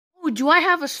do I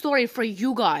have a story for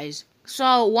you guys.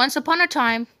 So, once upon a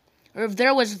time,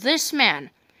 there was this man,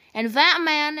 and that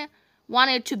man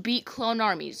wanted to beat clone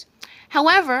armies.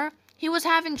 However, he was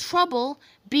having trouble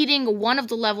beating one of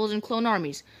the levels in clone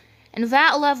armies, and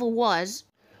that level was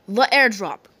the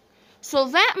airdrop. So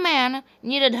that man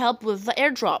needed help with the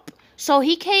airdrop. So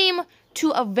he came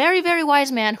to a very, very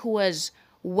wise man who was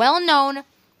well known,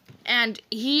 and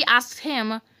he asked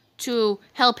him to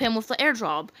help him with the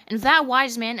airdrop. And that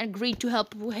wise man agreed to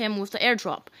help him with the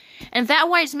airdrop. And that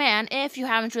wise man, if you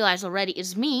haven't realized already,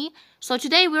 is me. So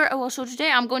today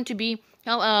I'm going to be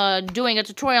doing a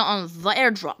tutorial on the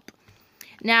airdrop.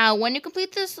 Now, when you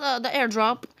complete this, the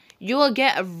airdrop, you will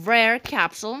get a rare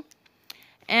capsule.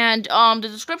 And the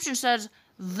description says,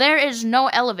 there is no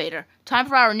elevator. Time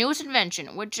for our newest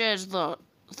invention, which is the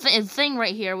thing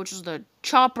right here, which is the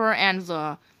chopper and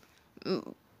the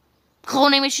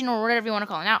cloning machine, or whatever you want to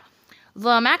call it. Now,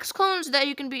 the max clones that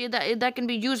you can be that can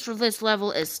be used for this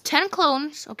level is 10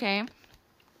 clones. Okay.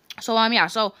 So yeah.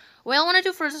 So what I want to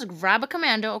do first is grab a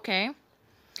commando. Okay.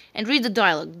 And read the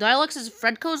dialogue. Dialogue says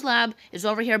Fredco's lab is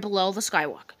over here below the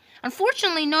skywalk.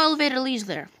 Unfortunately, no elevator leads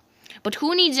there. But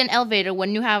who needs an elevator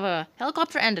when you have a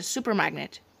helicopter and a super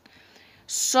magnet?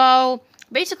 So,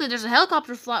 basically, there's a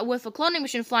helicopter with a cloning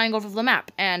machine flying over the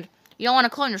map. And you don't want to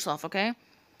clone yourself, okay?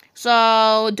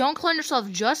 So, don't clone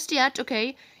yourself just yet,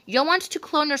 okay? You'll want to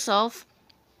clone yourself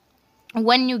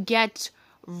when you get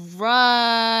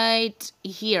right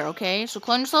here, okay? So,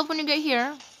 clone yourself when you get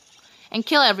here. And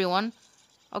kill everyone.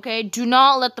 Okay? Do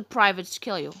not let the privates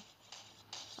kill you.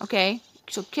 Okay?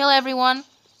 So, kill everyone.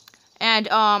 And,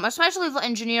 especially the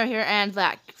engineer here and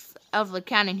that of the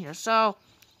cannon here. So,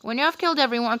 when you have killed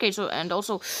everyone, okay, so, and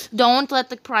also, don't let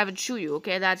the private shoot you,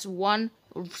 okay? That's one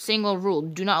single rule.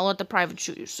 Do not let the private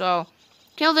shoot you. So,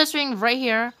 kill this thing right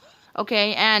here,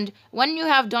 okay? And when you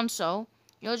have done so,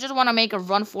 you'll just want to make a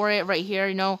run for it right here,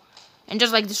 you know? And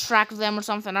just, like, distract them or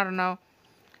something, I don't know.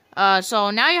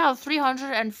 So, now you have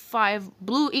 305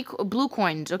 blue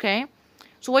coins, okay?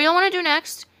 So, what you'll want to do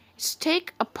next is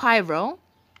take a pyro.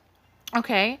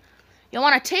 Okay, you'll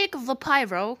want to take the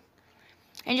pyro,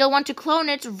 and you'll want to clone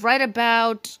it right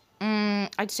about,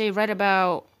 I'd say right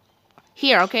about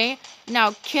here, okay?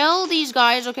 Now, kill these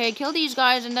guys, okay? Kill these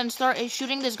guys, and then start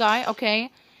shooting this guy,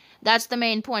 okay? That's the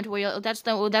main point, that's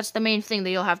the main thing that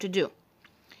you'll have to do.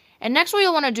 And next what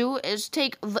you'll want to do is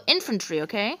take the infantry,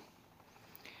 okay?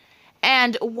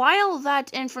 And while that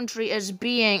infantry is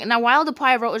while the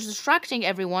pyro is distracting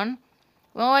everyone,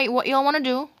 well, what you'll want to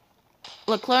do,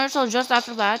 look, clone yourself just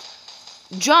after that.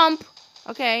 Jump,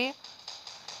 okay?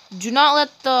 Do not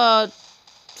let the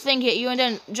thing hit you, and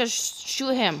then just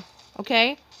shoot him,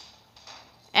 okay?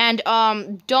 And,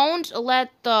 don't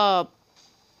let the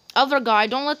other guy,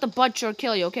 don't let the butcher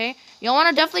kill you, okay? You'll want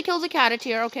to definitely kill the cat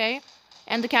here, okay?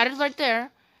 And the cat is right there.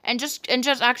 And just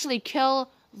actually kill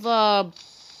the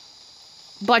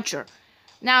butcher.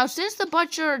 Now, since the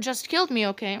butcher just killed me,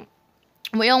 okay?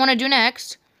 What you'll want to do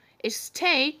next is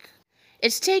take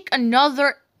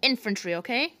another infantry,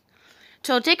 okay?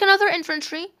 So take another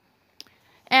infantry,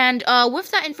 and with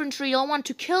that infantry, you'll want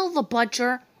to kill the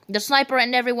butcher, the sniper,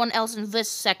 and everyone else in this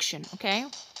section, okay?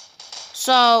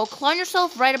 So clone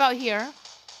yourself right about here,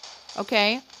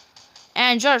 okay?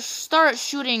 And just start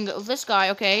shooting this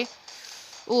guy, okay?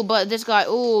 Ooh, but this guy,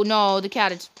 ooh, no, the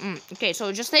cat is, okay,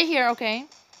 so just stay here, okay?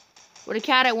 Where the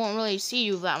cat, it won't really see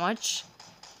you that much.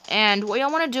 And what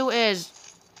y'all want to do is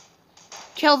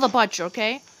kill the butcher,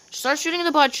 okay? Start shooting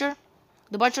the butcher.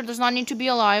 The butcher does not need to be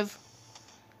alive.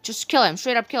 Just kill him.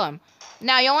 Straight up kill him.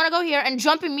 Now, you want to go here and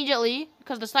jump immediately,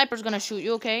 because the sniper's going to shoot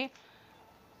you, okay?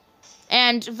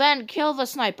 And then kill the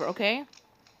sniper, okay?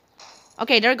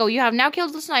 Okay, there you go. You have now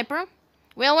killed the sniper.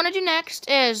 What I want to do next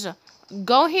is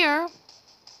go here.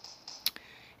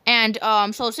 And,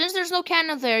 so since there's no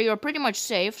cannon there, you're pretty much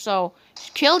safe. So,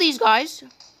 kill these guys.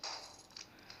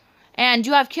 And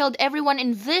you have killed everyone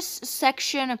in this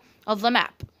section of the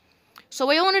map. So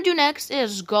what you want to do next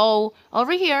is go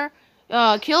over here,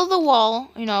 kill the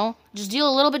wall, you know, just deal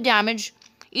a little bit damage.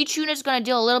 Each unit is going to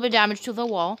deal a little bit damage to the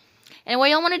wall. And what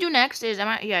you'll want to do next is,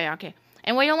 okay.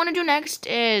 And what you'll want to do next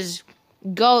is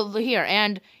go here.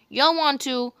 And you'll want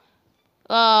to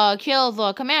kill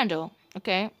the commando,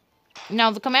 okay?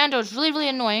 Now, the commando is really, really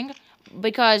annoying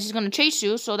because he's going to chase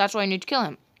you, so that's why you need to kill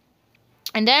him.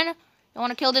 And then, you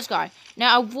want to kill this guy.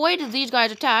 Now, avoid these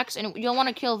guys' attacks, and you'll want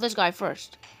to kill this guy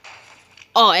first.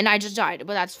 Oh, and I just died,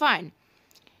 but that's fine.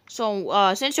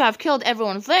 So, since you have killed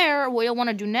everyone there, what you'll want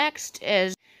to do next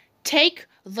is take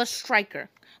the striker.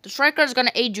 The striker is going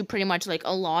to aid you pretty much, like,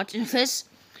 a lot in this.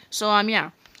 So, yeah.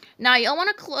 Now you'll want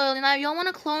to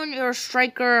clone your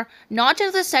striker not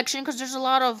in this section because there's a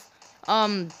lot of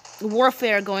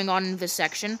warfare going on in this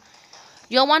section.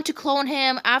 You'll want to clone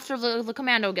him after the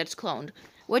commando gets cloned,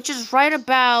 which is right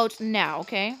about now,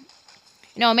 okay?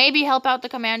 Maybe help out the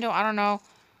commando, I don't know.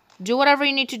 Do whatever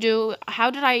you need to do.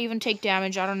 How did I even take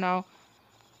damage? I don't know.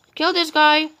 Kill this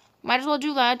guy. Might as well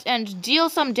do that. And deal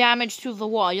some damage to the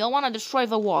wall. You'll want to destroy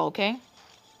the wall, okay?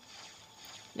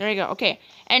 There you go, okay.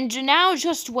 And now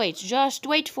just wait. Just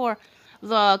wait for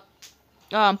the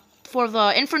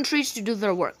infantries to do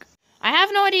their work. I have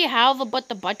no idea how, but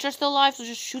the butcher's still alive, so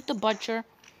just shoot the butcher.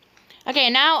 Okay,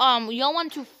 now, you'll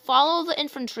want to follow the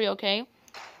infantry, okay?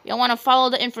 You'll want to follow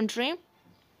the infantry.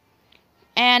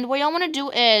 And what y'all want to do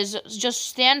is just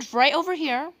stand right over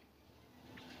here.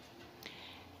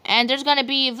 And there's going to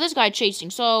be this guy chasing.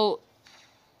 So,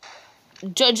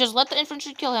 just let the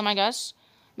infantry kill him, I guess.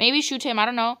 Maybe shoot him, I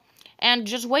don't know. And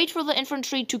just wait for the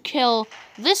infantry to kill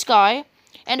this guy.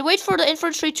 And wait for the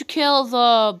infantry to kill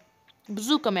the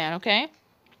bazooka man, okay?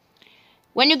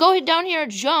 When you go down here,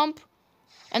 jump.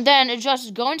 And then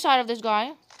just go inside of this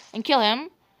guy and kill him.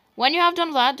 When you have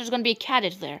done that, there's going to be a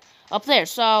cadet there. Up there,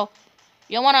 so...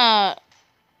 You'll just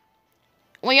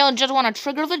want to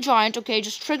trigger the giant, okay?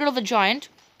 Just trigger the giant.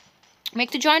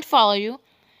 Make the giant follow you.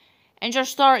 And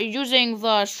just start using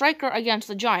the striker against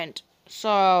the giant.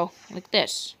 So, like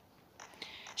this.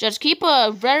 Just keep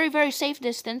a very, very safe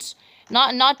distance.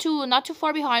 Not too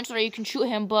far behind so that you can shoot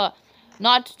him, but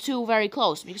not too very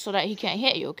close so that he can't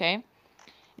hit you, okay?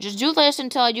 Just do this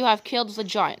until you have killed the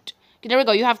giant. Okay, there we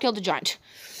go. You have killed the giant.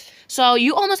 So,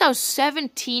 you almost have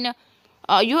 17...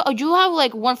 you have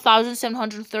like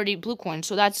 1,730 blue coins,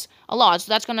 so that's a lot.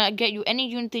 So that's gonna get you any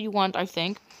unit that you want, I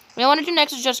think. What I want to do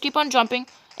next is just keep on jumping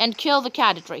and kill the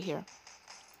cadet right here.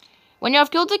 When you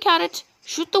have killed the cadet,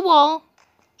 shoot the wall.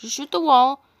 Just shoot the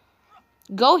wall.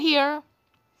 Go here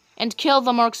and kill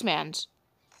the marksmans.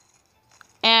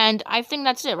 And I think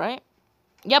that's it, right?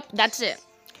 Yep, that's it.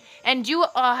 And you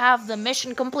have the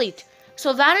mission complete.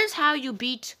 So that is how you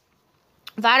beat.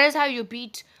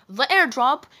 The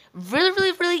airdrop. Really,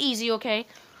 really, really easy, okay?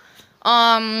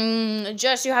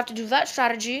 Just you have to do that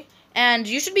strategy, and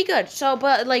you should be good. So,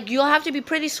 but, like, you'll have to be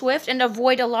pretty swift and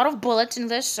avoid a lot of bullets in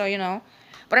this, so,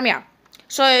 But, yeah.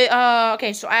 So,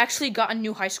 okay, so I actually got a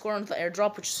new high score on the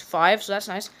airdrop, which is 5, so that's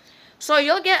nice. So,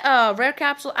 you'll get a rare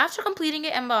capsule after completing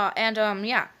it,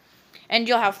 yeah. And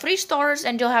you'll have 3 stars,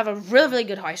 and you'll have a really, really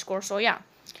good high score, so, yeah.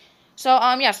 So,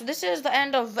 yeah, so this is the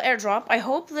end of the airdrop. I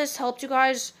hope this helped you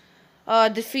guys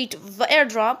defeat the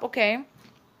airdrop, okay?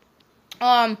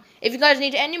 If you guys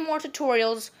need any more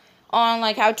tutorials on,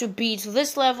 like, how to beat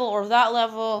this level or that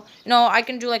level, I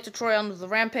can do, like, tutorial on the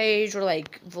rampage or,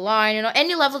 like, the line,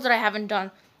 any level that I haven't done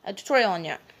a tutorial on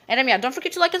yet. And, yeah, don't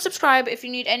forget to like and subscribe if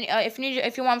you need any, if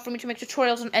you want for me to make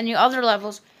tutorials on any other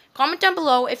levels. Comment down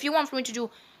below if you want for me to do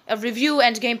a review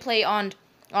and gameplay on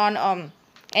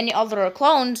any other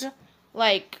clones,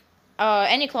 like,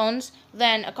 any clones,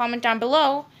 then comment down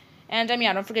below. And,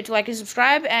 yeah, don't forget to like and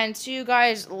subscribe, and see you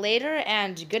guys later,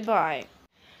 and goodbye.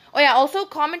 Oh, yeah, also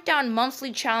comment down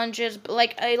monthly challenges,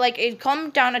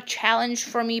 comment down a challenge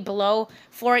for me below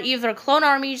for either Clone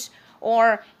Armies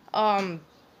or Among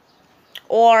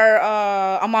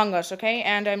Us, okay?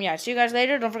 And, yeah, see you guys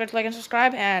later. Don't forget to like and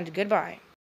subscribe, and goodbye.